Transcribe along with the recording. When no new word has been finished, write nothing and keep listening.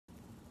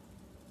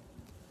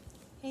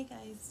Hey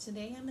guys,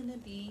 today I'm going to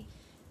be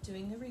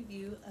doing a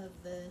review of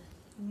the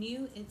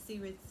new Itzy,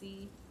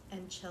 Ritzy,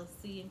 and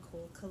Chelsea and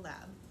Cole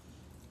collab.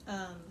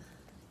 Um,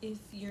 if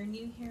you're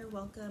new here,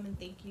 welcome and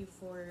thank you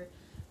for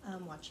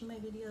watching my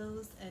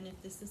videos. And if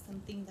this is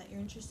something that you're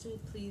interested,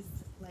 please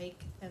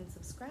like and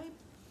subscribe.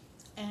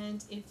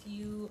 And if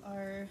you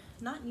are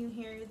not new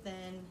here,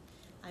 then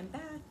I'm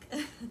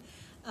back.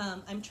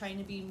 I'm trying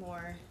to be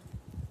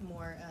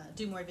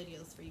do more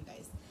videos for you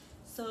guys.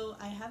 So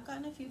I have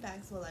gotten a few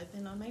bags while I've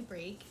been on my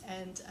break,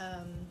 and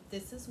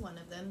this is one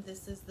of them.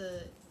 This is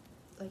the,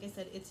 like I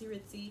said, Itzy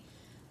Ritzy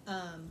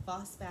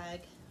Boss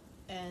bag,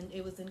 and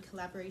it was in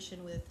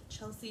collaboration with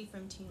Chelsea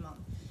from Teen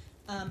Mom.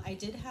 I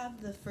did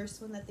have the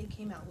first one that they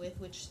came out with,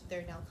 which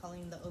they're now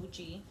calling the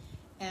OG,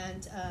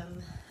 and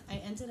I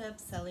ended up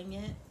selling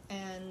it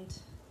and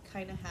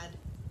kind of had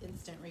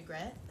instant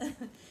regret.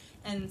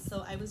 And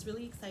so I was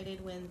really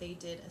excited when they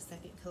did a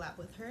second collab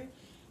with her.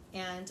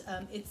 And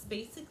it's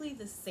basically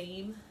the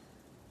same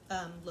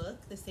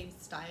look, the same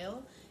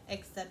style,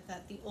 except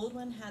that the old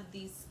one had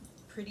these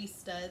pretty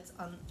studs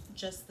on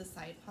just the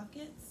side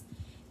pockets,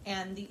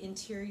 and the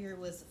interior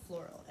was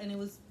floral, and it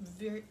was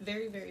very,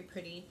 very, very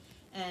pretty,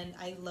 and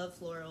I love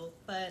floral.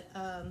 But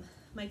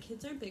my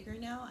kids are bigger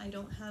now. I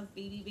don't have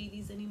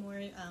babies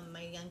anymore.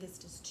 My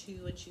youngest is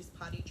 2 and she's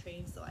potty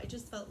trained, so I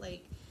just felt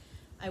like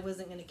I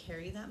wasn't going to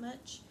carry that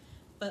much.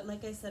 But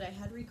like I said, I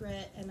had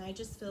regret, and I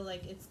just feel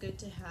like it's good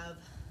to have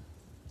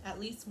at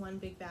least one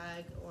big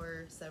bag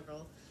or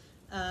several.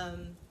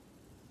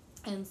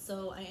 And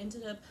so I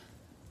ended up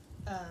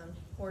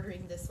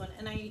ordering this one,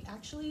 and I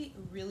actually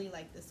really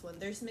like this one.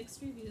 There's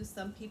mixed reviews.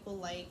 Some people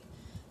like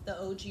the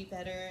OG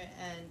better,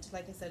 and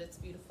like I said, it's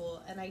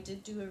beautiful, and I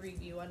did do a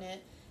review on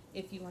it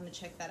if you want to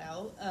check that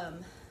out.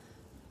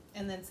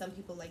 And then some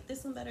people like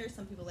this one better,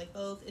 some people like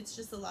both. It's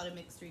just a lot of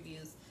mixed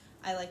reviews.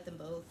 I like them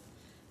both.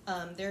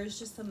 There's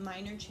just some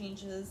minor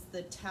changes.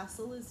 The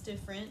tassel is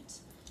different,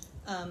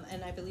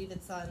 and I believe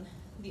it's on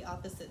the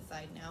opposite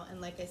side now. And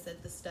like I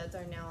said, the studs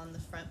are now on the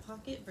front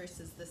pocket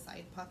versus the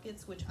side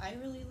pockets, which I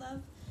really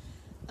love.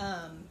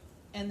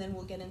 And then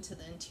we'll get into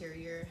the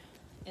interior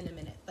in a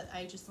minute, but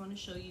I just want to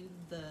show you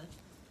the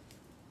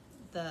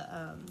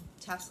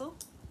tassel.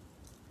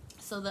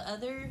 So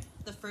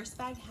the first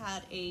bag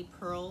had a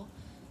pearl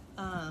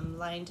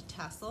lined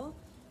tassel,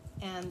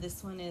 and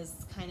this one is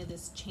kind of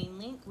this chain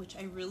link, which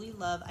I really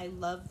love. I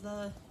love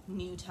the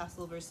new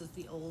tassel versus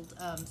the old.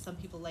 Some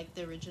people like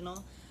the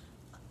original.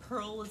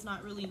 Pearl was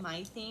not really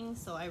my thing,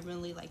 so I'm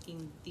really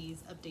liking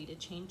these updated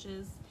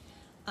changes.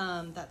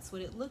 That's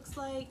what it looks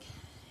like,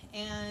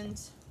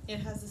 and it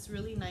has this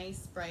really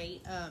nice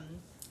bright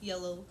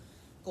yellow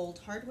gold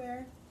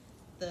hardware,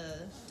 the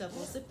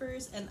double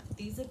zippers, and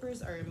these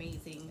zippers are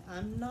amazing.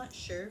 I'm not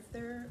sure if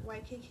they're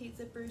YKK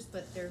zippers,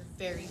 but they're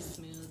very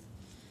smooth.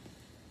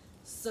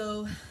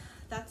 So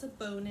that's a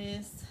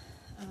bonus.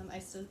 I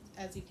still,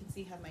 as you can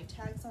see, have my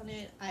tags on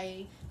it.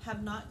 I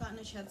have not gotten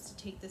a chance to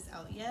take this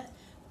out yet,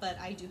 but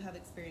I do have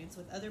experience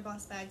with other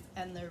Boss bags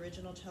and the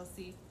original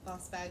Chelsea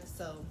Boss bag,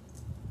 so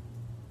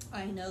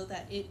I know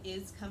that it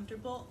is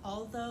comfortable,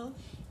 although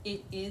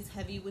it is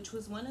heavy, which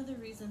was one of the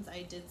reasons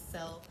I did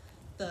sell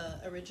the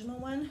original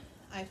one.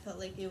 I felt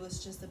like it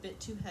was just a bit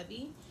too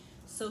heavy,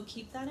 so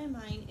keep that in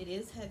mind. It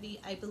is heavy.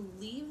 I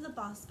believe the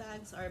Boss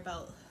bags are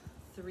about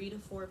 3 to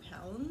 4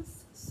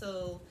 pounds,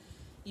 so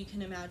you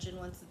can imagine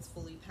once it's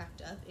fully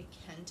packed up, it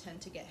can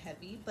tend to get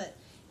heavy, but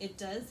it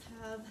does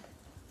have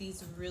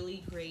these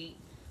really great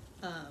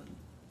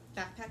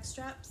backpack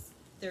straps.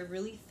 They're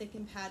really thick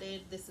and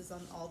padded. This is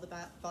on all the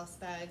Boss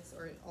bags,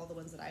 or all the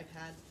ones that I've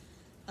had.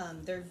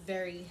 They're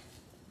very,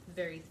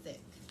 very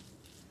thick,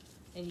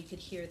 and you could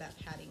hear that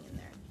padding in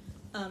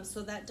there.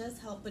 So that does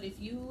help, but if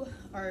you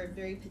are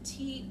very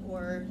petite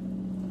or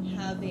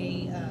have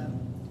a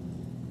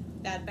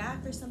bad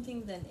back or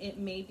something, then it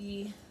may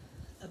be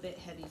a bit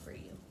heavy for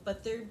you.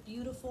 But they're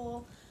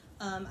beautiful.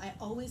 I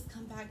always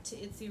come back to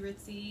Itzy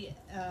Ritzy.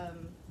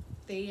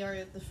 They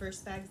are the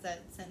first bags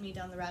that sent me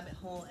down the rabbit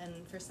hole, and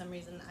for some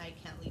reason I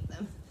can't leave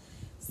them.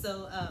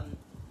 So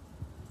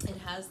it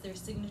has their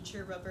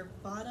signature rubber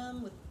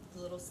bottom with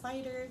the little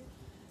spider.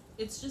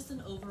 It's just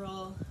an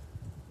overall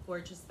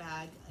gorgeous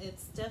bag.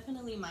 It's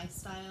definitely my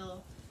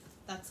style.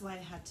 That's why I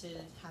had to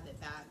have it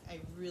back.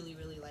 I really,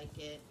 really like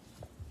it.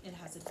 It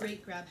has a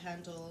great grab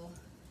handle.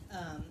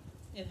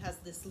 It has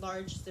this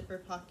large zipper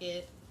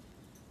pocket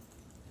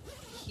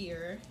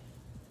here,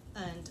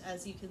 and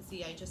as you can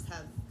see, I just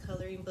have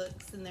coloring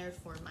books in there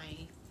for my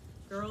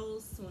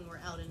girls when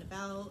we're out and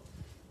about.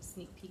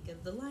 Sneak peek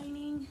of the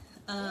lining.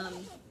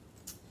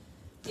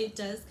 It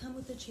does come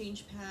with a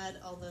change pad,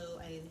 although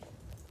I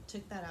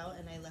took that out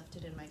and I left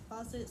it in my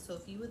closet, so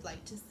if you would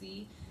like to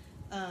see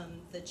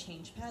the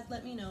change pad,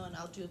 let me know and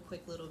I'll do a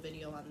quick little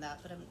video on that,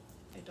 but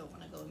I don't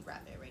want to go and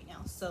grab it right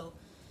now. So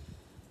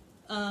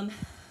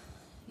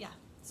yeah,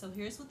 so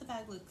here's what the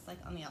bag looks like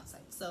on the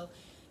outside. So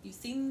you've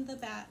seen the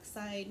back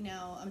side.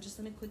 Now I'm just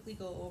going to quickly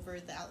go over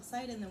the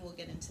outside, and then we'll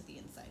get into the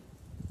inside.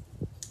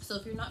 So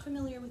if you're not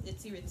familiar with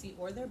Itzy Ritzy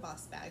or their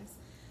Boss bags,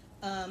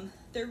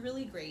 they're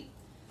really great.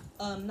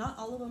 Not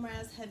all of them are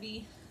as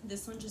heavy.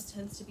 This one just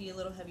tends to be a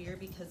little heavier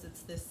because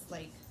it's this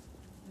like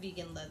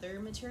vegan leather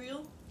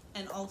material,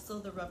 and also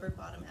the rubber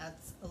bottom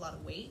adds a lot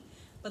of weight.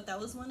 But that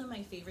was one of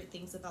my favorite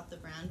things about the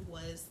brand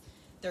was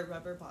their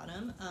rubber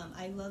bottom.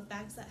 I love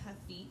bags that have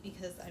feet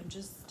because I'm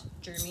just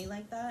germy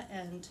like that,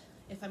 and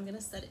if I'm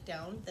gonna set it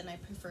down, then I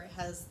prefer it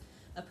has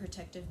a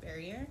protective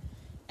barrier.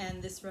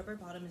 And this rubber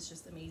bottom is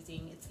just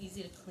amazing. It's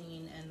easy to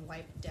clean and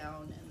wipe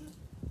down and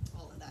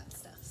all of that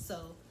stuff.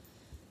 So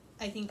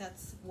I think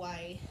that's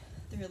why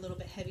they're a little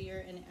bit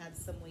heavier and it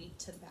adds some weight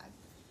to the bag.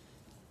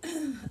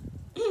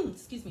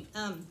 Excuse me.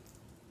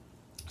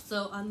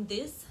 So on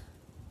this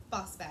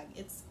Boss bag,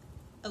 it's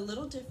a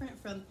little different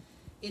from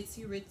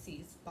Itzy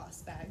Ritzy's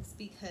Boss bags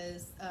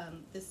because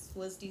this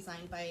was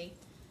designed by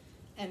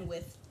and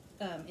with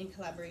in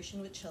collaboration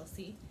with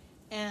Chelsea,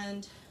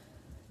 and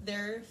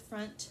their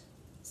front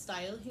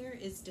style here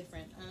is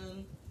different.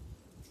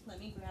 Let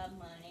me grab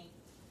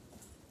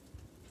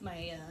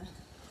my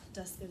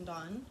Dusk and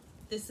Dawn.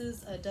 This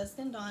is a Dusk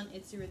and Dawn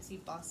Itzy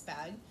Ritzy Boss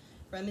bag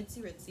from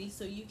Itzy Ritzy.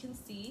 So you can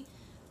see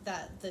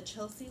that the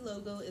Chelsea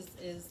logo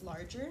is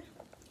larger,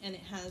 and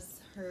it has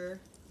her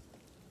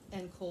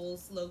and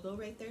Cole's logo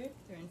right there,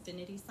 their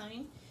infinity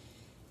sign,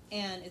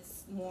 and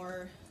it's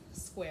more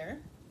square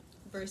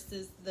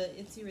versus the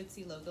Itzy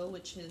Ritzy logo,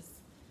 which is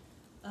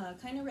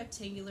kind of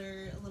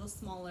rectangular, a little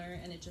smaller,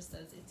 and it just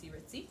says Itzy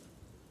Ritzy.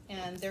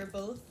 And they're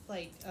both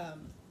like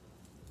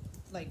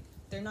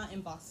they're not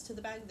embossed to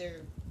the bag,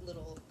 they're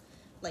little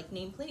like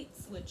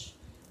nameplates, which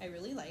I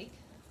really like.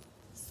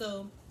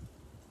 So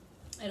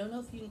I don't know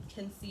if you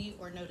can see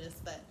or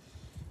notice, but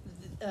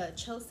the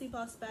Chelsea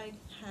Boss bag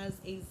has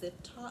a zip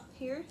top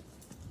here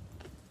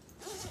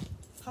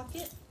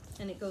pocket,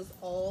 and it goes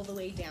all the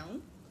way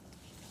down.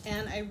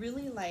 And I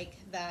really like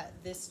that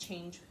this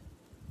change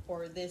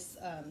or this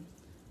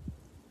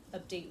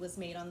update was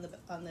made on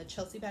the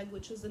Chelsea bag,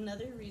 which was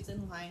another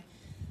reason why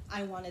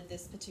I wanted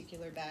this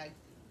particular bag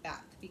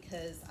back,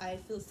 because I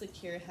feel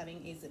secure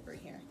having a zipper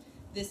here.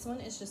 This one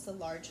is just a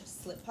large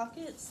slip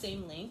pocket,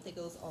 same length, it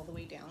goes all the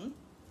way down.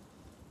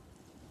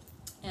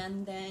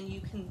 And then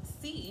you can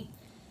see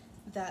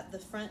that the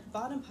front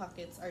bottom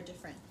pockets are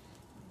different.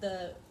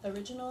 The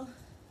original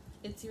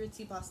Itzy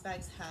Ritzy Boss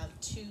bags have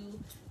two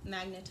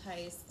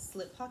magnetized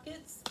slip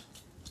pockets.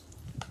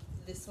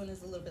 This one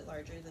is a little bit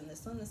larger than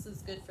this one. This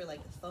is good for like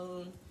a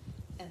phone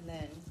and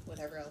then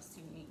whatever else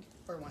you need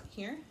or want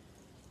here.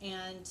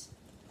 And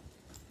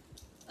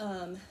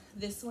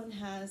this one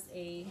has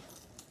a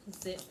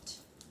zipped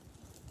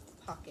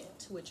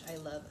pocket, which I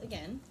love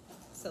again,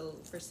 so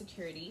for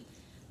security.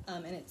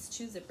 And it's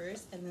two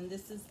zippers, and then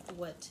this is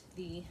what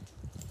the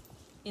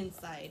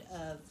inside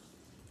of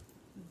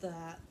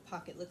that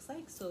pocket looks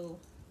like. So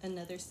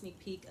another sneak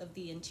peek of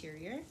the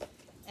interior,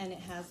 and it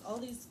has all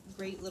these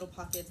great little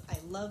pockets. I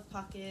love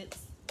pockets,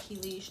 key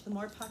leash. The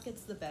more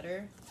pockets, the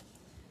better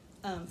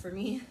for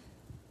me.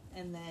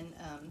 And then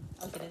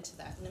I'll get into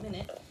that in a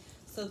minute.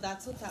 So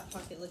that's what that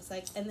pocket looks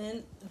like. And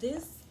then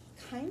this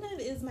kind of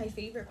is my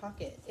favorite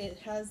pocket. It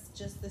has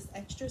just this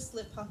extra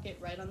slip pocket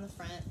right on the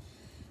front.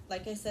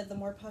 Like I said, the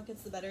more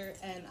pockets, the better,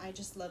 and I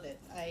just love it.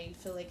 I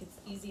feel like it's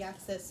easy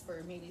access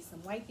for maybe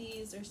some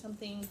wipes or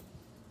something.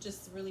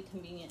 Just really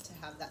convenient to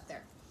have that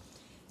there.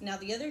 Now,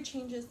 the other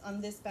changes on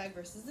this bag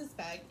versus this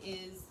bag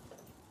is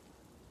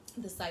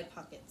the side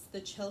pockets.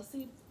 The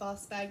Chelsea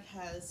Boss bag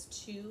has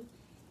two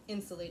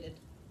insulated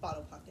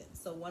bottle pockets,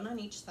 so one on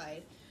each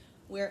side,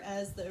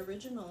 whereas the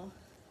original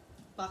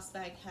Boss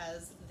bag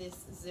has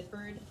this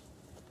zippered,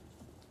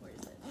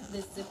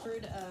 This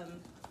zippered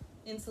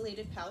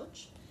insulated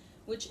pouch,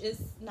 which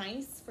is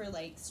nice for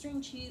like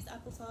string cheese,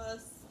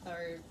 applesauce,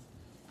 or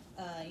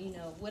you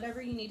know,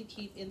 whatever you need to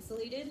keep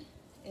insulated.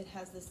 It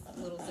has this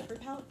little zipper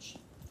pouch.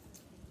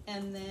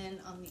 And then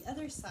on the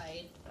other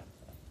side,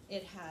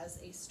 it has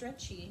a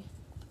stretchy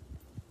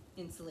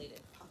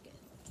insulated pocket.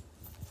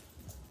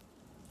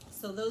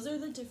 So those are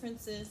the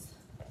differences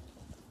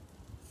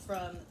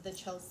from the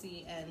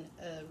Chelsea and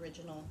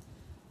original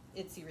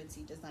Itzy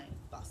Ritzy design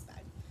Boss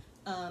bag.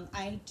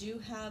 I do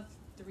have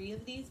 3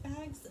 of these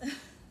bags.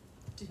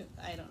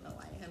 I don't know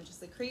why, I'm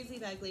just a crazy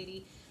bag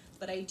lady,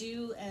 but I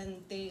do,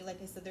 and they,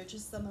 like I said, they're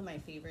just some of my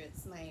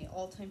favorites, my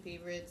all-time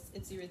favorites.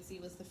 Itzy Ritzy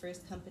was the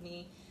first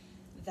company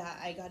that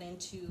I got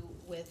into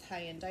with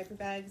high-end diaper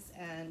bags,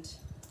 and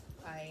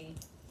I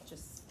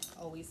just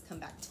always come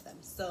back to them.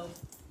 So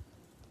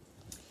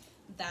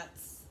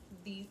that's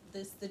the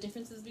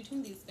differences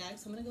between these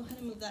bags. So I'm gonna go ahead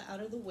and move that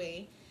out of the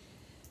way,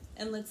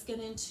 and let's get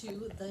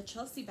into the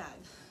Chelsea bag.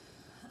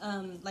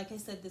 Like I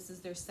said, this is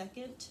their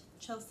second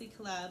Chelsea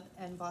collab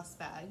and Boss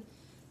bag.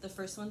 The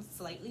first one's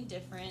slightly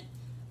different.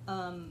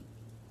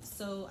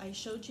 So I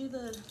showed you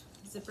the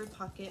zipper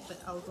pocket,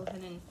 but I'll go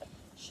ahead and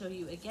show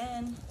you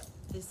again.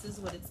 This is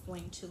what it's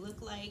going to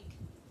look like.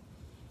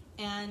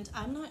 And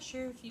I'm not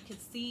sure if you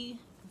could see,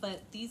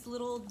 but these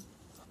little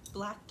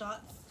black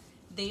dots,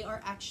 they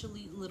are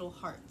actually little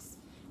hearts.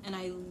 And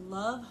I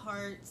love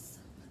hearts.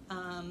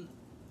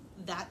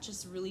 That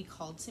just really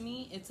called to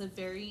me. It's a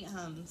very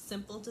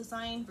simple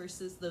design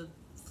versus the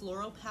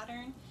floral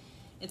pattern.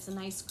 It's a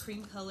nice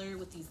cream color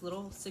with these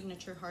little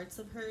signature hearts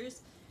of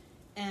hers,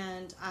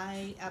 and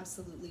I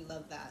absolutely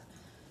love that.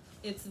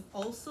 It's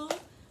also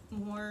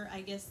more,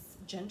 I guess,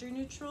 gender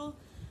neutral,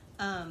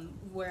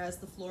 whereas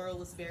the floral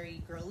was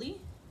very girly.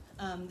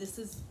 This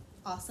is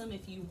awesome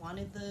if you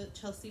wanted the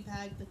Chelsea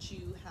bag, but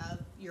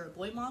you're a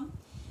boy mom.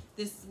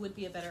 This would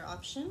be a better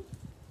option.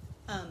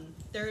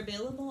 They're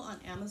available on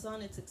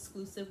Amazon. It's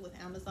exclusive with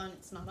Amazon.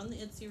 It's not on the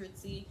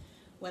Ritzy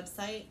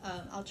website.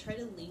 I'll try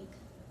to link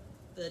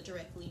the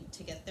direct link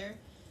to get there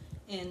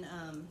in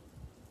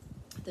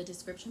the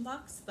description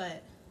box,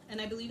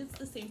 and I believe it's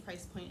the same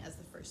price point as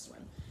the first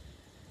one.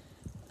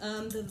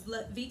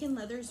 The vegan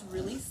leather is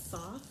really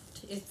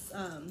soft. It's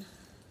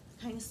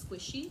kind of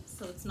squishy,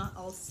 so it's not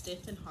all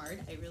stiff and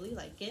hard. I really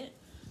like it.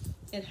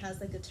 It has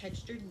like a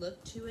textured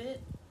look to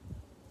it,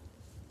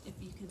 if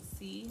you can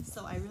see,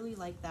 so I really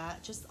like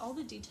that. Just all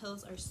the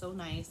details are so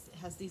nice. It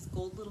has these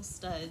gold little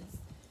studs,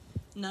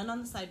 none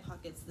on the side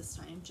pockets this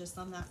time, just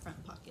on that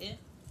front pocket.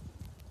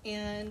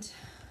 And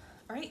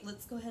all right,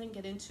 let's go ahead and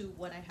get into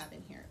what I have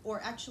in here. Or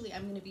actually,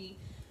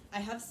 I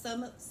have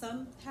some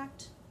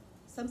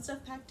stuff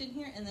packed in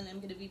here, and then I'm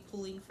going to be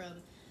pulling from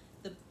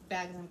the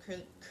bags I'm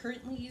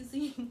currently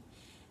using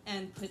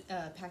and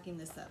packing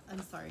this up.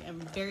 I'm sorry, I'm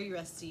very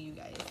rusty, you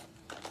guys.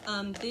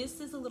 This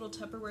is a little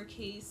Tupperware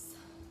case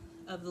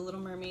of the Little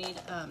Mermaid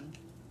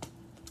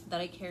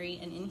that I carry,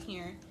 and in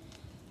here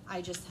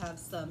I just have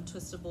some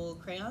twistable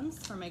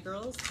crayons for my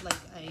girls. Like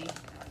I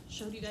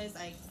showed you guys,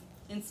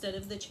 instead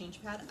of the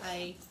change pad,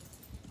 I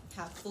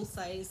have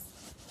full-size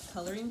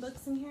coloring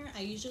books in here.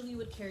 I usually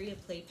would carry a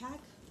play pack,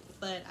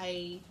 but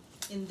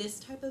in this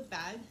type of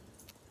bag,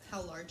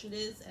 how large it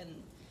is,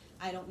 and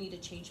I don't need a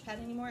change pad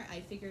anymore,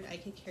 I figured I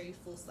could carry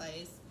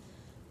full-size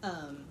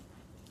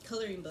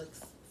coloring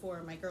books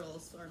for my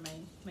girls or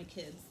my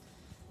kids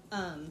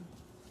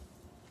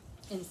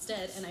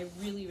instead, and I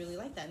really, really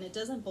like that. And it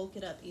doesn't bulk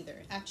it up either.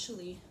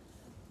 Actually,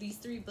 these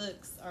 3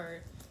 books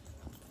are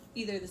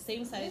either the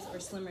same size or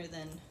slimmer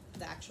than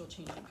the actual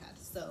changing pad,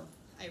 so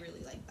I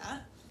really like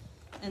that.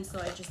 And so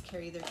I just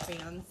carry their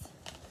crayons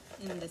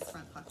in this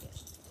front pocket.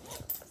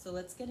 So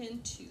let's get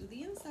into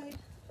the inside.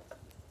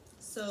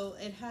 So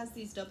it has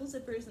these double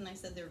zippers, and I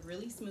said they're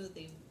really smooth.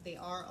 They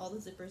are, all the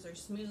zippers are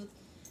smooth.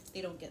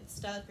 They don't get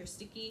stuck or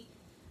sticky.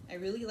 I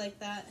really like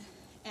that.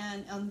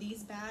 And on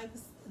these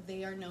bags,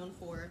 they are known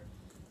for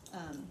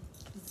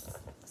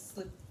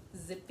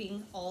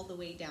zipping all the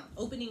way down,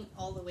 opening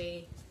all the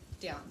way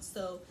down.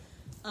 So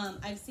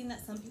I've seen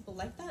that some people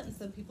like that and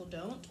some people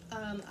don't.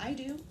 I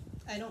do.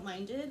 I don't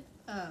mind it.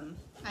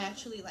 I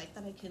actually like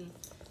that I can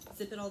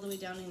zip it all the way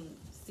down and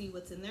see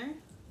what's in there.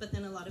 But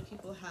then a lot of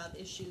people have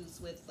issues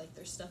with like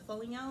their stuff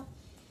falling out.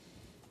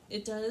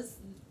 It does,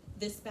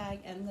 this bag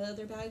and the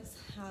other bags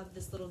have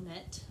this little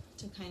net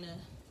to kind of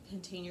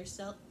contain your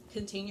stuff,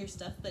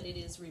 but it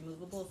is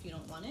removable if you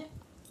don't want it.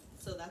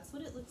 So that's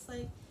what it looks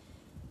like.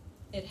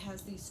 It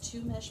has these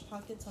 2 mesh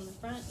pockets on the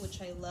front,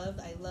 which I love.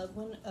 I love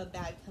when a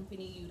bag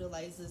company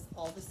utilizes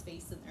all the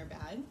space in their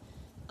bag.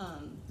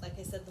 Like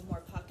I said, the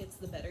more pockets,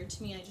 the better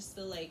to me. I just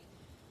feel like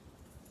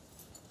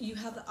you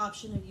have the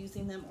option of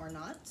using them or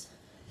not,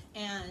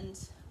 and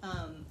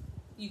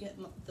you get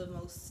the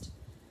most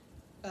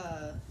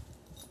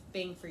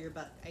bang for your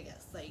buck, I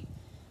guess, like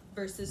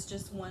versus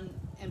just one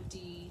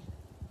empty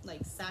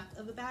like sack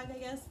of a bag, I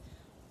guess,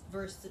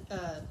 versus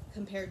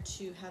compared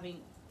to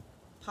having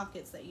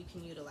pockets that you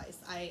can utilize.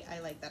 I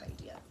like that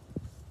idea.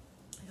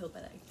 I hope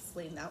that I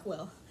explained that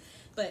well.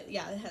 But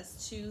yeah, it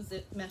has 2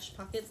 zip mesh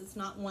pockets. It's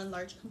not one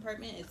large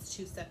compartment, it's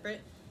 2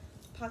 separate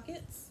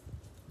pockets.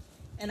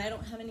 And I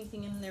don't have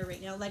anything in there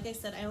right now. Like I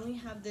said, I only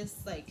have this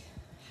like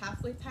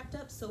halfway packed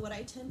up. So what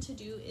I tend to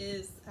do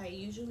is I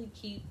usually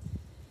keep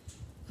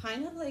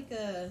kind of like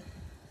a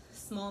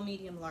small,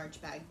 medium, large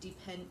bag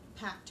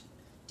packed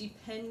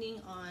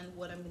depending on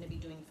what I'm going to be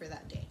doing for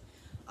that day.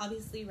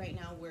 Obviously right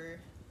now we're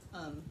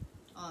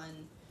on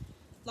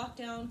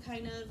lockdown,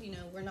 kind of, you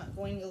know, we're not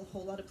going a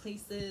whole lot of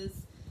places,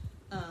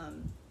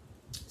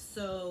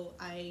 so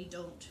I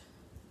don't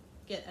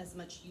get as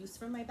much use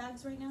from my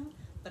bags right now,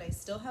 but I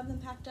still have them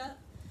packed up.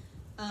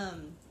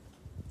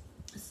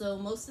 So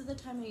most of the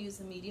time I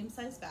use a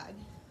medium-sized bag.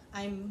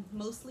 I'm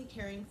mostly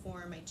caring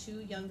for my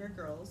 2 younger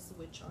girls,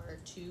 which are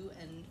 2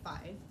 and 5.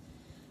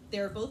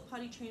 They're both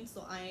potty trained,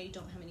 so I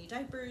don't have any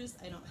diapers,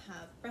 I don't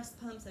have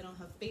breast pumps, I don't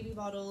have baby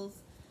bottles,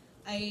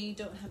 I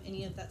don't have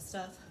any of that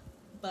stuff,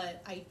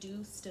 but I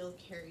do still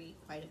carry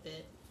quite a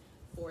bit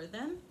for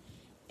them.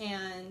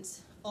 And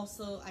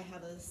also I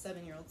have a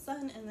 7-year-old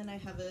son, and then I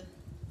have a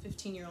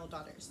 15-year-old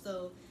daughter.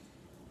 So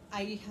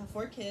I have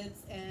 4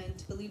 kids,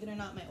 and believe it or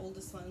not, my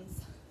oldest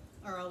ones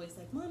are always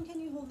like, Mom, can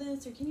you hold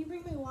this, or can you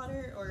bring my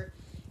water, or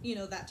you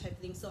know, that type of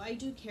thing. So I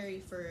do carry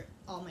for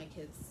all my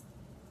kids,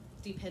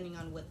 depending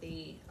on what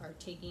they are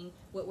taking,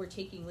 what we're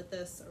taking with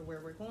us, or where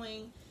we're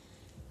going,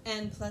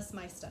 and plus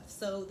my stuff.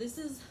 So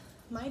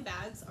my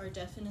bags are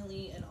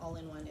definitely an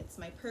all-in-one. It's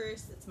my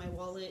purse, it's my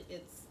wallet,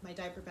 it's my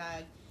diaper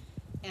bag,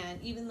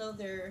 and even though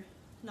they're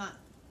not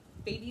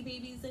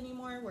babies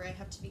anymore where I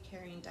have to be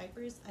carrying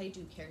diapers, I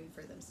do carry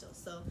for them still.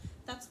 So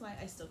that's why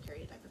I still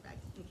carry a diaper bag,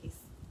 in case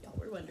y'all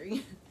were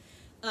wondering.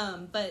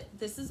 But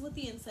this is what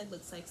the inside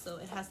looks like. So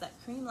it has that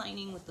cream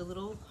lining with the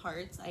little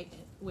hearts,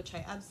 which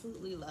I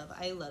absolutely love.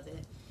 I love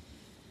it.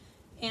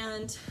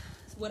 And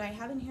what I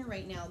have in here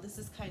right now, this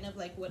is kind of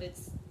like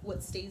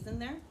what stays in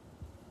there.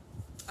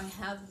 I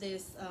have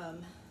this,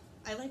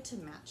 I like to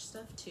match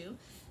stuff too.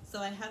 So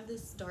I have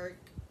this dark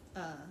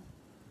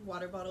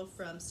water bottle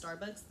from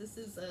Starbucks. This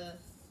is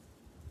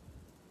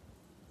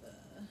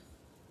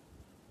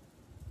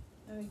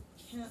I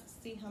can't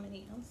see how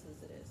many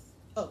ounces it is.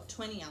 Oh,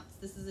 20 ounce.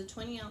 This is a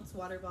 20-ounce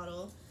water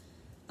bottle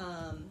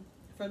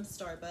from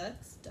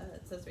Starbucks.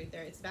 It says right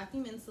there. It's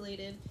vacuum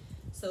insulated,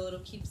 so it'll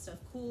keep stuff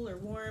cool or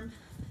warm.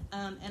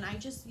 And I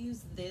just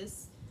use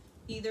this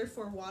either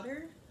for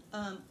water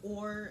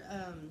or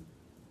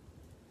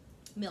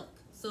milk.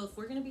 So if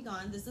we're going to be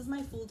gone, this is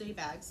my full day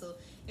bag. So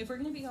if we're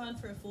going to be gone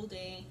for a full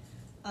day,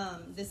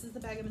 this is the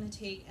bag I'm going to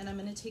take, and I'm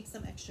going to take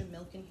some extra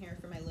milk in here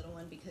for my little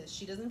one because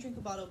she doesn't drink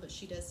a bottle, but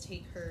she does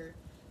take her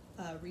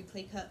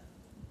replay cup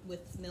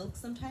with milk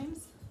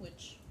sometimes,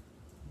 which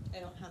I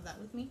don't have that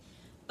with me.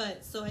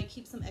 But so I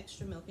keep some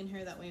extra milk in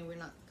here, that way we're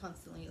not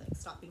constantly like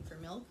stopping for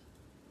milk.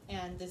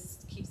 And this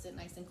keeps it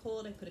nice and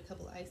cold. I put a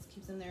couple ice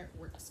cubes in there, it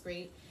works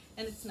great,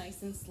 and it's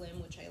nice and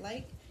slim, which I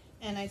like.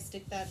 And I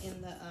stick that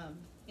in the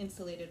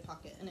insulated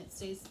pocket, and it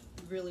stays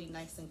really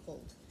nice and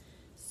cold.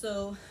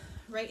 So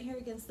right here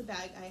against the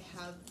bag, I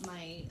have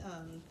my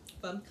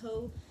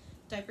Bumco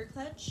diaper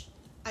clutch.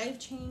 I've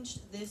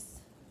changed this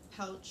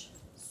pouch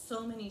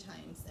so many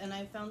times, and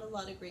I've found a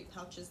lot of great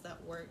pouches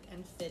that work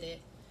and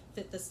fit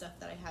the stuff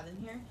that I have in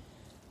here.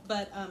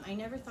 But I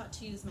never thought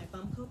to use my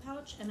Bumco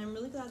pouch, and I'm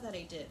really glad that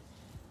I did.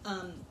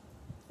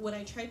 What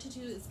I tried to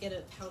do is get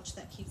a pouch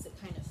that keeps it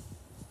kind of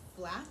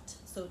flat,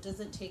 so it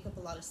doesn't take up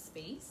a lot of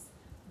space.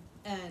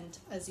 And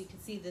as you can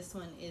see, this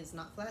one is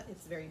not flat,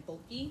 it's very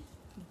bulky,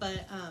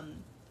 but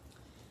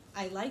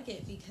I like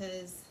it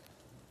because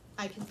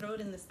I can throw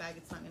it in this bag.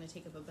 It's not going to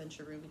take up a bunch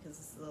of room because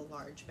this is a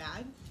large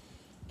bag.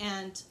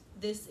 And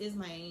this is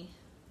my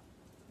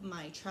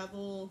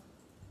travel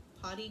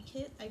potty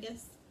kit, I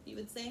guess you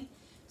would say.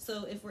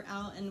 So if we're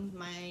out and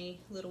my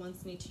little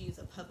ones need to use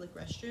a public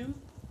restroom,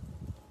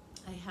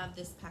 I have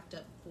this packed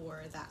up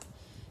for that.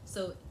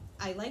 So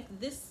I like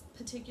this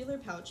particular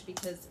pouch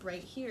because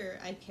right here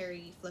I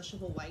carry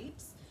flushable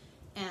wipes,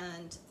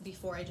 and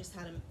before I just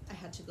had them, I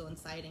had to go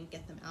inside and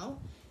get them out.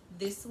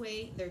 This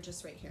way they're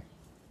just right here.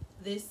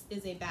 This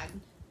is a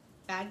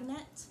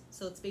bagnet,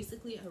 so it's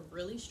basically a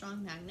really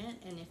strong magnet,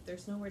 and if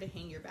there's nowhere to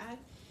hang your bag,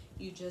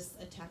 you just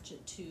attach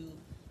it to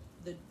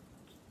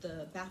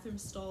the bathroom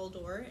stall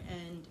door,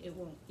 and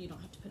you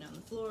don't have to put it on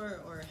the floor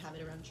or have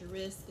it around your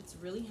wrist. It's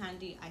really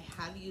handy. I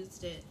have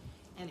used it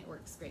and it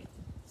works great.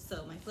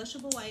 So my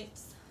flushable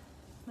wipes,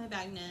 my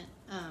bagnet,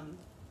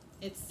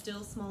 it's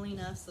still small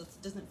enough so it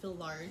doesn't feel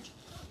large,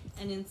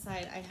 and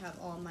inside I have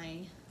all my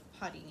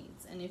potty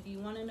needs. And if you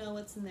want to know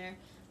what's in there,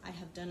 I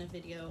have done a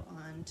video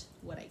on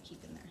what I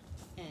keep in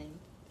there, and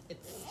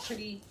it's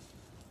pretty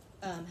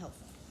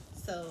helpful.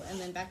 So, and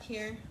then back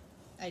here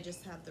I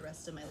just have the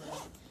rest of my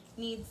little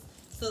needs.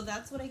 So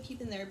that's what I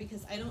keep in there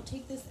because I don't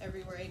take this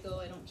everywhere I go.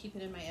 I don't keep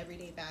it in my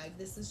everyday bag.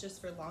 This is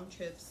just for long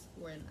trips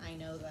when I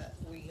know that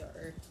we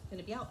are going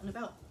to be out and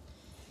about.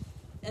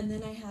 And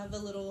then I have a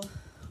little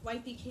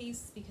wipey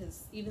case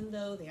because even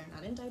though they are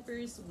not in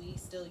diapers, we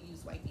still use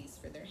wipies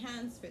for their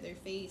hands, for their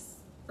face,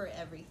 for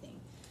everything.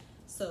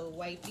 So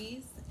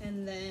wipies.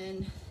 And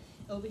then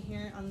over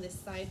here on this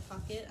side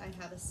pocket,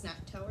 I have a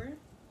snack tower.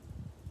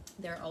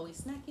 They're always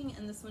snacking,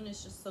 and this one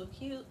is just so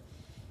cute.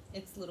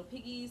 It's little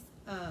piggies.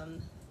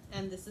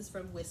 And this is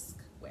from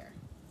Whiskwear.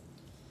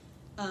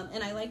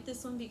 And I like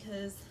this one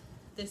because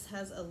this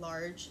has a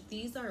large,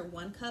 these are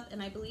 1 cup,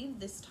 and I believe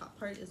this top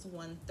part is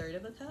 1/3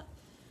 of a cup.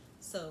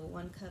 So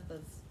 1 cup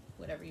of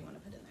whatever you want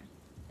to put in there.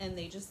 And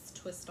they just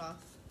twist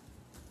off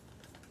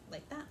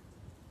like that.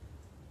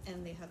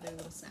 And they have their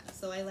little snacks.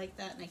 So I like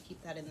that, and I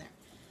keep that in there.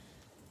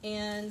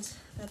 And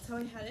that's how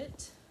I had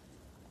it.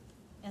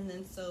 And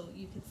then so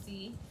you can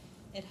see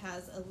it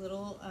has a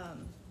little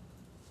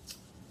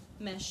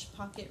mesh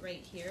pocket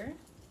right here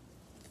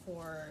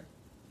for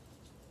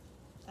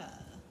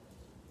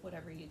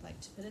whatever you'd like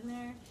to put in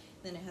there.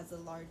 Then it has a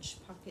large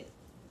pocket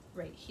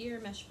right here,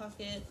 mesh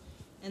pocket,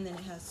 and then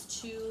it has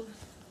 2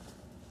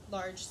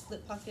 large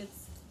slip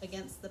pockets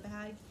against the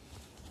bag,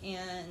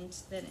 and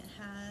then it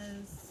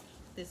has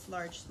this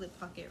large slip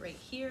pocket right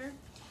here,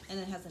 and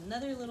then it has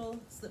another little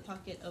slip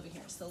pocket over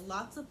here. So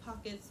lots of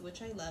pockets,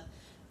 which I love.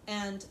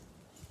 And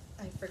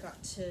I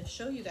forgot to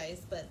show you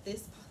guys, but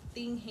this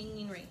thing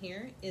hanging right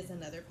here is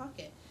another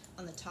pocket.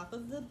 On the top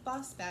of the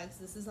Boss bags,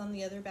 this is on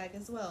the other bag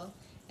as well,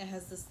 it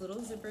has this little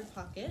zippered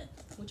pocket,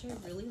 which I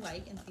really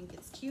like and think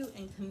it's cute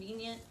and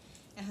convenient.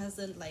 It has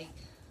a like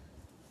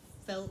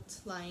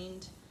felt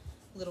lined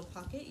little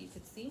pocket, you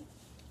could see,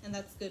 and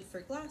that's good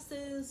for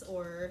glasses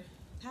or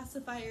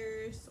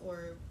pacifiers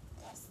or,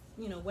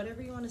 you know,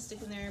 whatever you want to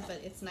stick in there, but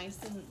it's nice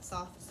and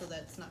soft so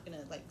that it's not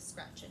gonna like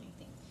scratch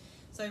anything.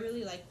 So I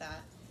really like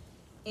that.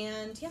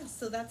 And yeah,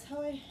 so that's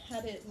how I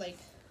had it like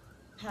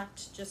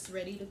packed, just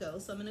ready to go.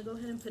 So I'm gonna go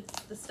ahead and put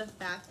the stuff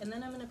back, and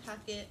then I'm gonna pack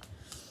it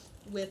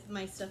with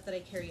my stuff that I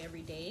carry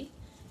every day.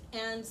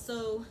 And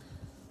so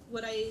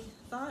what I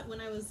thought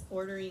when I was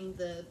ordering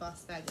the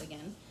Boss bag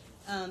again,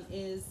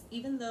 is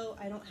even though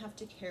I don't have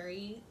to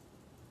carry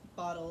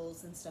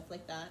bottles and stuff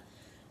like that,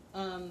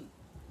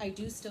 I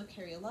do still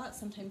carry a lot.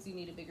 Sometimes you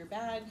need a bigger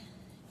bag,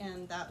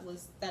 and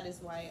that is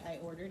why I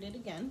ordered it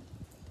again.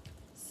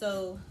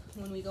 So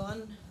when we go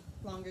on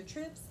longer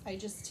trips, I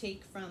just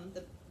take from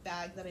the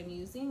bag that I'm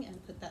using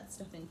and put that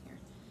stuff in here,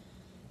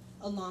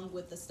 along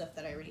with the stuff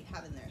that I already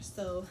have in there.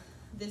 So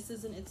this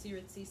is an Itzy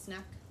Ritzy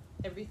snack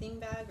everything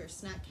bag, or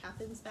snack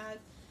happens bag.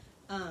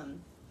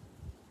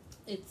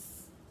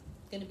 It's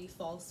gonna be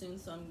fall soon,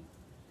 so I'm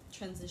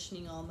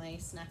transitioning all my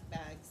snack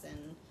bags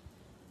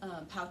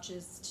and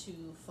pouches to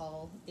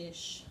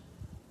fall-ish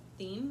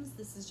themes.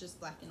 This is just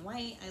black and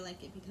white. I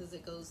like it because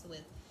it goes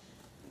with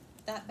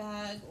that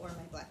bag or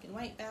my black and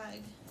white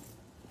bag.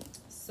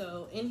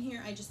 So in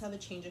here I just have a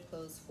change of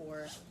clothes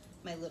for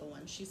my little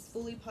one. She's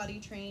fully potty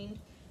trained,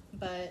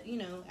 but you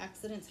know,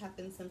 accidents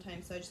happen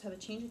sometimes, so I just have a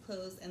change of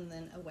clothes and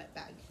then a wet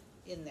bag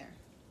in there.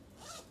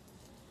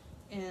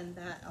 And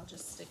that I'll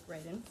just stick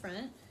right in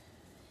front.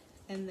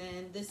 And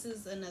then this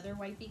is another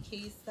wipey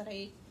case that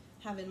I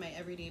have in my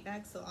everyday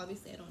bag, so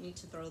obviously I don't need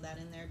to throw that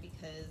in there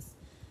because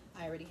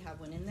I already have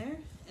one in there.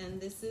 And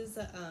this is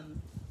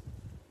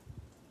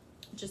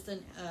just a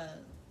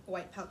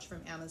white pouch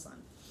from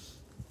Amazon,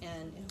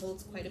 and it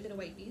holds quite a bit of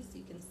wipes.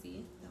 You can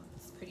see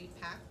it's pretty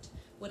packed.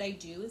 What I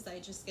do is I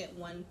just get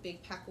one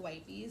big pack of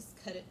wipes,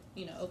 cut it,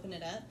 you know, open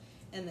it up,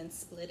 and then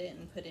split it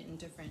and put it in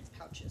different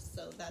pouches.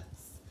 So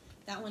that's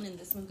that one, and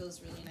this one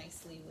goes really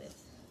nicely with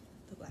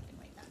the black and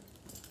white bag.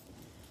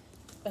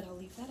 But I'll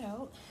leave that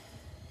out.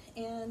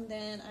 And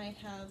then I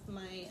have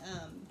my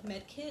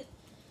med kit.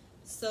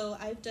 So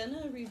I've done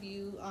a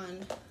review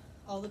on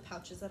all the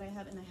pouches that I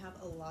have, and I have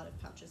a lot of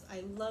pouches.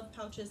 I love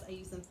pouches. I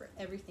use them for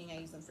everything. I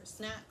use them for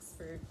snacks,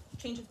 for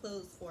change of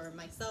clothes, for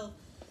myself.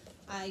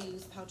 I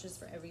use pouches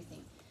for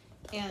everything.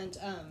 And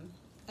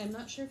I'm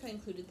not sure if I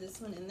included this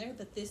one in there,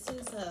 but this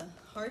is a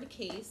hard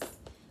case.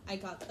 I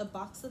got a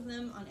box of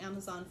them on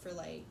Amazon for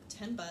like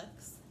 10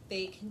 bucks.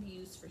 They can be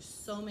used for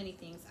so many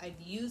things. I've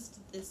used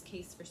this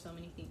case for so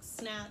many things.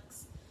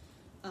 Snacks,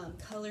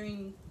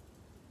 coloring,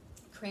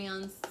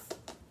 crayons,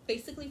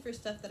 basically for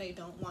stuff that I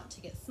don't want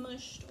to get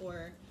smushed,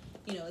 or,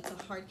 you know, it's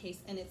a hard case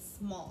and it's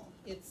small.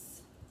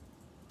 It's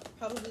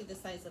probably the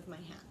size of my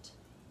hand,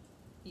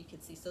 you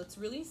could see. So it's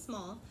really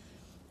small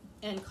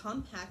and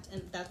compact,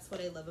 and that's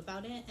what I love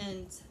about it.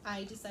 And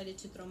I decided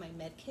to throw my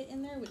med kit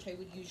in there, which I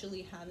would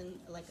usually have in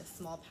like a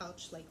small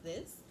pouch like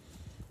this,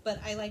 but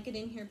I like it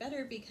in here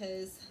better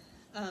because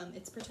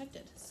it's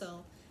protected.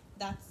 So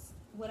that's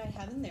what I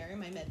have in there,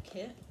 my med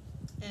kit.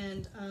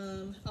 And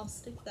I'll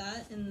stick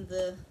that in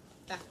the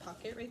back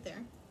pocket right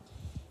there.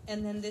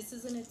 And then this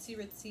is an Itsy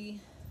Ritzy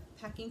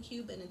packing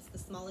cube, and it's the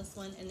smallest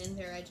one, and in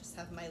there I just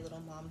have my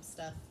little mom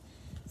stuff,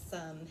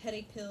 some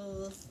headache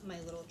pills, my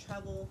little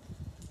travel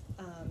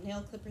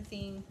nail clipper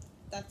thing.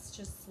 That's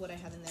just what I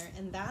have in there,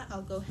 and that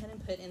I'll go ahead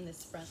and put in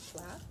this front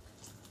flap,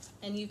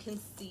 and you can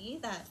see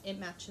that it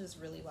matches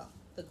really well.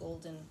 The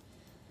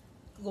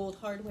gold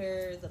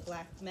hardware, the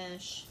black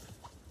mesh,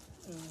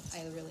 and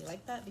I really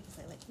like that because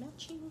I like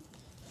matching.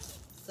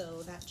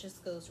 So that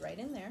just goes right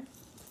in there.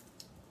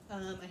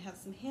 I have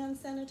some hand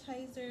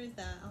sanitizer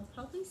that I'll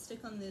probably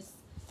stick on this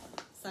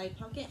side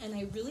pocket, and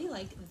I really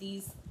like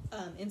these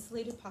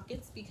insulated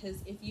pockets, because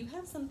if you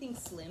have something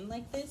slim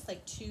like this,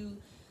 like two,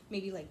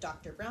 maybe like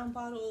Dr. Brown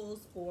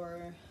bottles,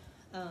 or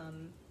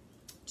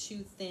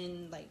two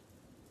thin like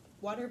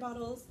water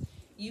bottles,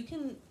 you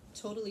can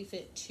totally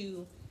fit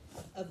two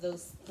of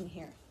those in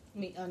here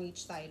on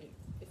each side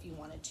if you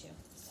wanted to.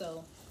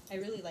 So I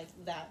really like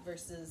that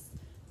versus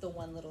the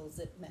one little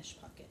zip mesh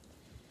pocket.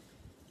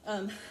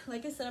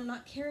 Like I said, I'm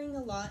not carrying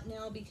a lot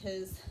now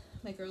because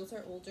my girls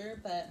are older,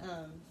 but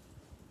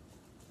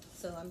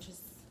so I'm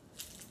just,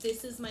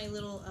 this is my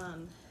little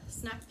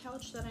snack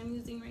pouch that I'm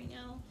using right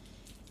now,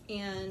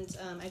 and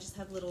I just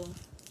have little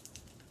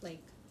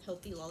like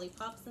healthy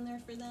lollipops in there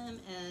for them,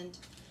 and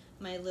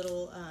my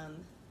little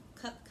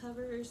cup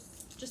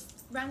covers,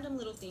 just random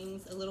little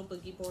things, a little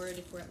boogie board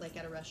if we're like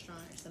at a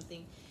restaurant or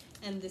something.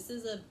 And this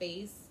is a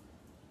base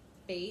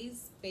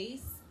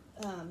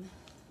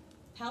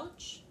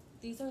pouch.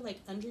 These are like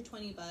under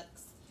 20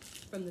 bucks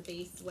from the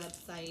Base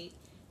website,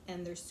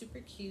 and they're super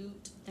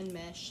cute and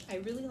mesh. I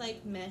really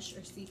like mesh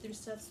or see-through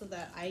stuff so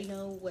that I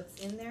know what's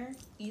in there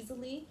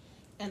easily,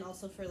 and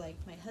also for like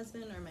my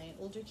husband or my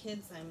older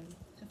kids,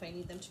 if I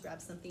need them to grab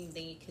something,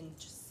 they can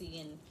just see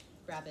and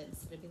grab it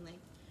instead of being like,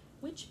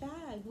 which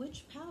bag,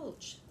 which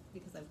pouch,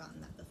 because I've gotten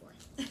that before.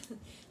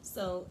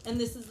 So, and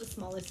this is the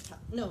smallest pouch.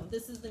 No,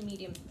 this is the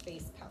medium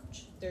base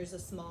pouch. There's a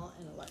small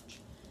and a large.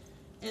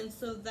 And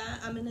so that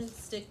I'm going to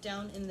stick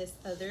down in this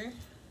other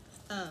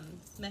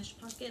mesh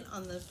pocket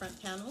on the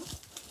front panel. Let's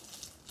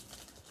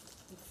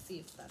see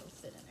if that'll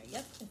fit in there.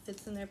 Yep, it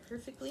fits in there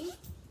perfectly.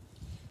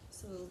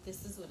 So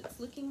this is what it's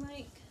looking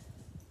like,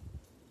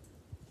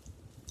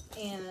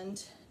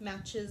 and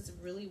matches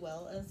really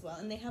well as well.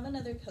 And they have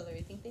another color.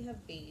 I think they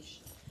have beige.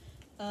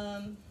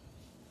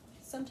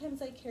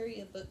 Sometimes I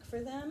carry a book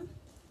for them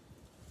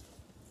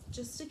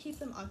just to keep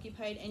them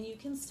occupied, and you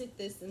can stick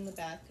this in the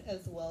back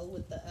as well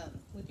with the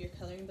with your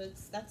coloring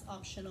books. That's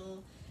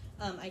optional.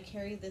 I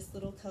carry this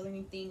little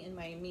coloring thing in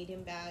my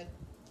medium bag,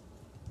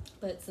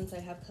 but since I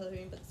have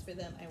coloring books for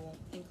them, I won't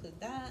include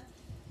that.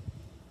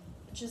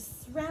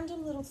 Just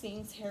random little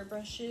things,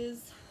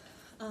 hairbrushes.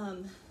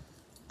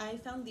 I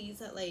found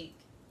these at like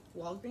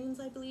Walgreens,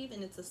 I believe,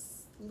 and it's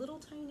a little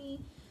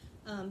tiny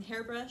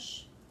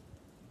hairbrush,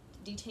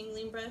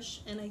 detangling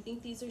brush, and I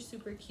think these are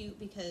super cute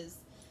because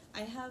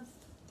I have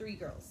 3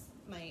 girls,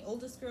 my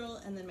oldest girl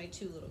and then my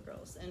 2 little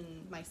girls and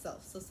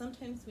myself. So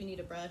sometimes we need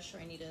a brush, or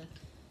I need a,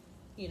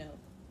 you know,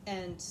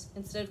 and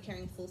instead of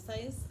carrying full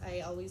size, I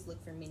always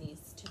look for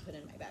minis to put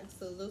in my bag.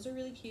 So those are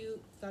really cute.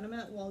 Got them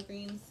at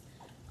Walgreens.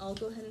 I'll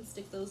go ahead and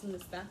stick those in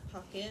this back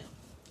pocket.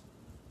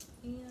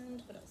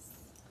 And what else?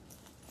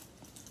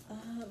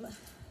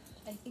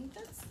 I think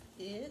that's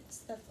it.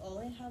 That's all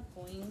I have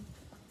going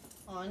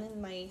on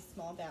in my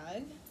small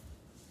bag,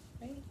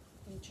 right?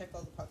 Let me check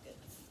all the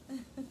pockets.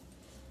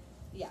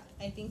 Yeah,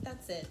 I think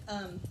that's it.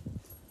 Oh,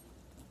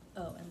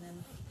 and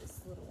then this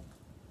little,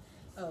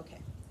 oh, okay.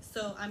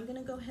 So I'm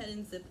gonna go ahead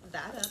and zip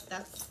that up.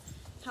 That's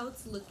how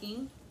it's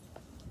looking.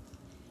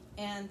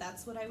 And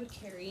that's what I would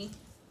carry.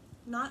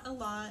 Not a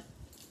lot,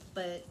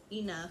 but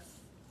enough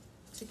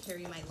to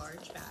carry my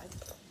large bag.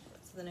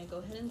 So then I go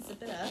ahead and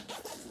zip it up.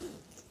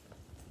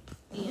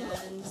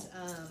 And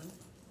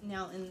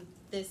now in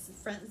this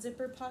front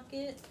zipper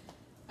pocket,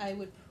 I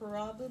would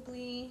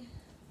probably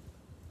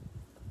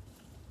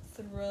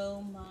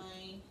throw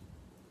my,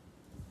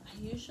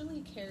 I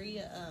usually carry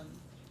a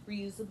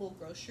reusable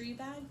grocery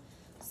bag.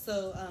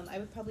 So I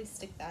would probably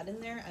stick that in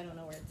there. I don't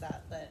know where it's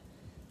at, but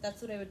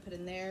that's what I would put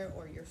in there,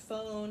 or your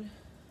phone,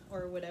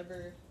 or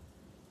whatever.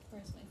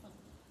 Where's my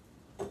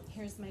phone?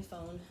 Here's my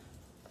phone.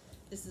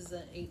 This is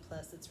an 8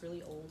 Plus, it's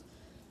really old.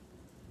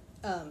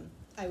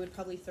 I would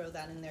probably throw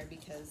that in there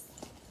because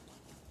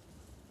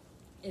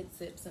it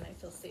zips and I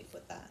feel safe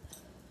with that.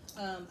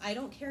 I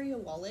don't carry a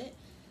wallet,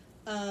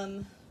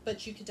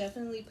 but you could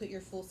definitely put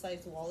your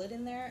full-size wallet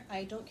in there.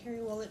 I don't carry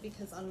a wallet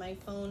because on my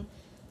phone,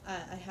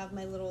 I have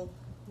my little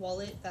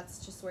wallet.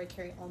 That's just where I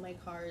carry all my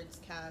cards,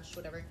 cash,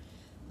 whatever,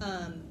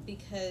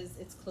 because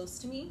it's close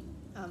to me.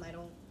 I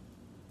don't,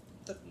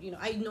 you know,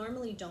 I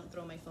normally don't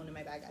throw my phone in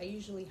my bag. I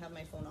usually have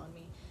my phone on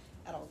me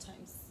at all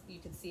times. You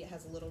can see it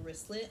has a little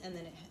wristlet, and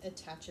then it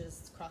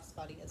attaches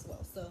crossbody as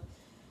well. So,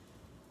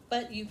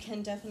 but you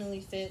can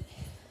definitely fit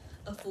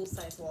a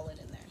full-size wallet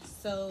in there.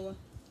 So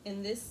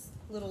in this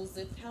little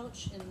zip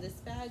pouch in this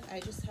bag, I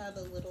just have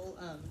a little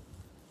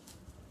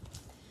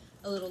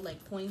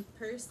like coin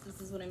purse.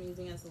 This is what I'm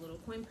using as a little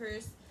coin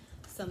purse,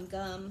 some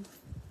gum,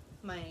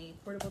 my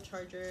portable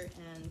charger,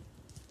 and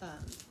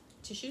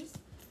tissues.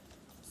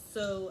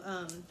 So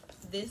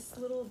this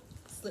little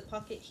slip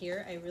pocket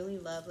here, I really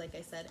love, like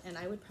I said, and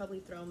I would probably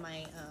throw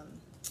my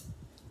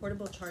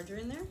portable charger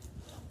in there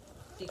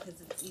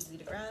because it's easy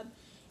to grab.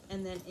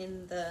 And then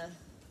in the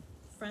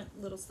front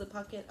little slip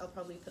pocket, I'll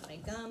probably put my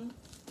gum.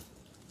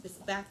 This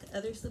back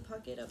other slip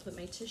pocket, I'll put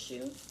my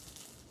tissue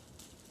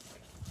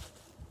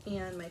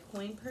and my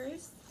coin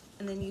purse.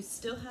 And then you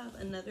still have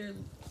another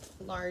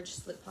large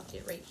slip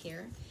pocket right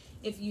here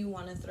if you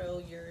want to throw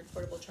your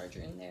portable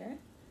charger in there.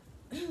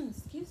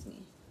 Excuse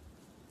me.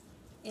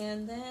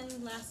 And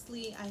then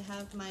lastly, I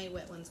have my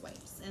Wet Ones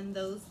wipes, and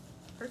those,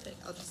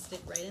 perfect. I'll just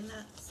stick right in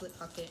that slip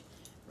pocket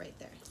right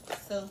there.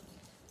 So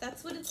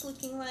that's what it's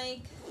looking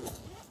like.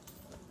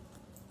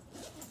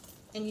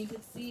 And you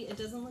can see it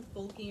doesn't look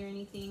bulky or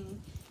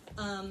anything.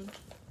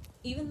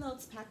 Even though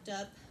it's packed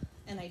up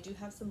and I do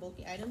have some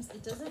bulky items,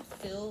 it doesn't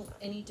feel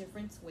any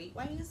difference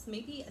weight-wise.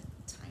 Maybe a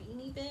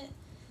tiny bit,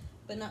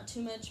 but not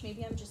too much.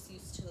 Maybe I'm just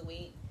used to the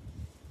weight.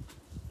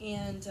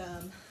 And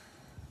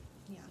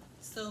yeah,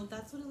 so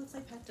that's what it looks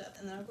like packed up.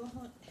 And then I'll go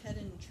ahead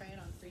and try it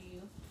on for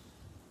you.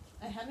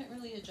 I haven't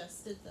really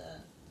adjusted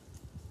the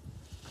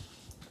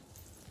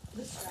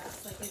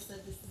straps. Like I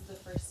said, this is the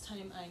first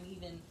time I'm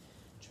even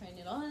trying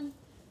it on.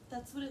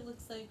 That's what it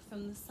looks like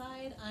from the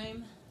side.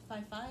 I'm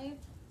 5'5".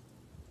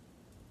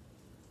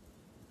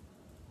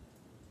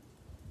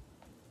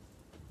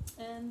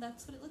 And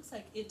that's what it looks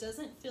like. It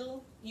doesn't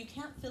feel, you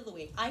can't feel the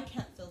weight. I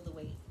can't feel the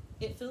weight.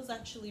 It feels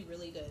actually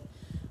really good.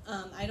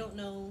 I don't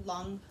know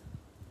long,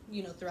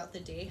 you know, throughout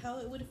the day how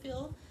it would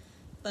feel,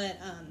 but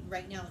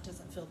right now it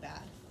doesn't feel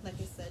bad. Like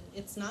I said,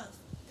 it's not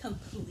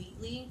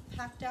completely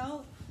packed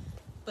out,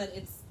 but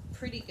it's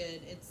pretty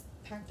good. It's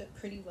packed up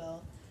pretty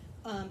well.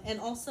 And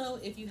also,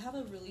 if you have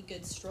a really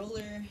good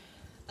stroller,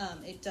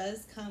 it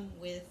does come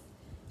with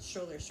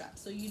stroller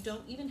straps. So you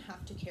don't even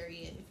have to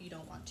carry it if you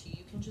don't want to.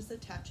 You can just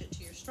attach it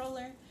to your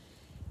stroller,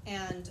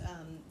 and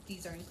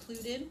these are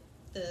included.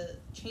 The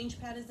change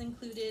pad is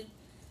included.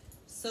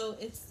 So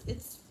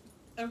it's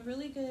a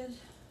really good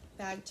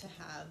bag to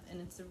have,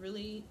 and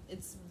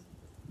it's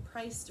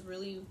priced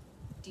really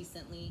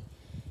decently.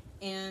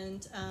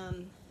 and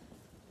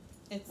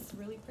it's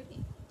really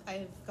pretty.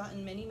 I've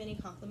gotten many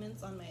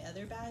compliments on my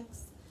other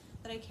bags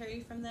that I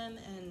carry from them,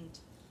 and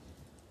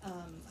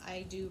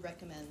I do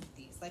recommend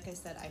these. Like I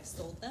said, I've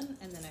sold them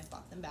and then I've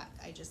bought them back.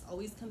 I just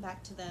always come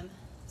back to them.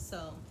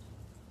 So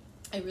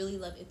I really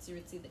love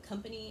Ritzy, the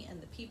company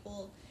and the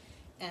people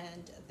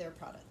and their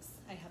products.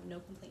 I have no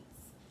complaints.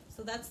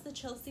 So that's the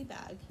Chelsea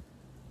bag,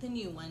 the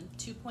new one,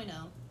 2.0.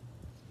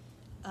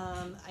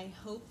 I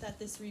hope that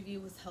this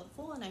review was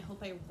helpful, and I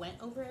hope I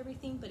went over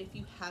everything, but if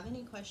you have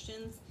any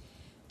questions,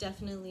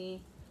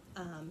 definitely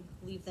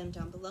leave them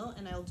down below,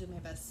 and I'll do my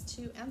best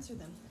to answer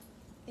them.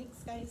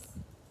 Thanks, guys.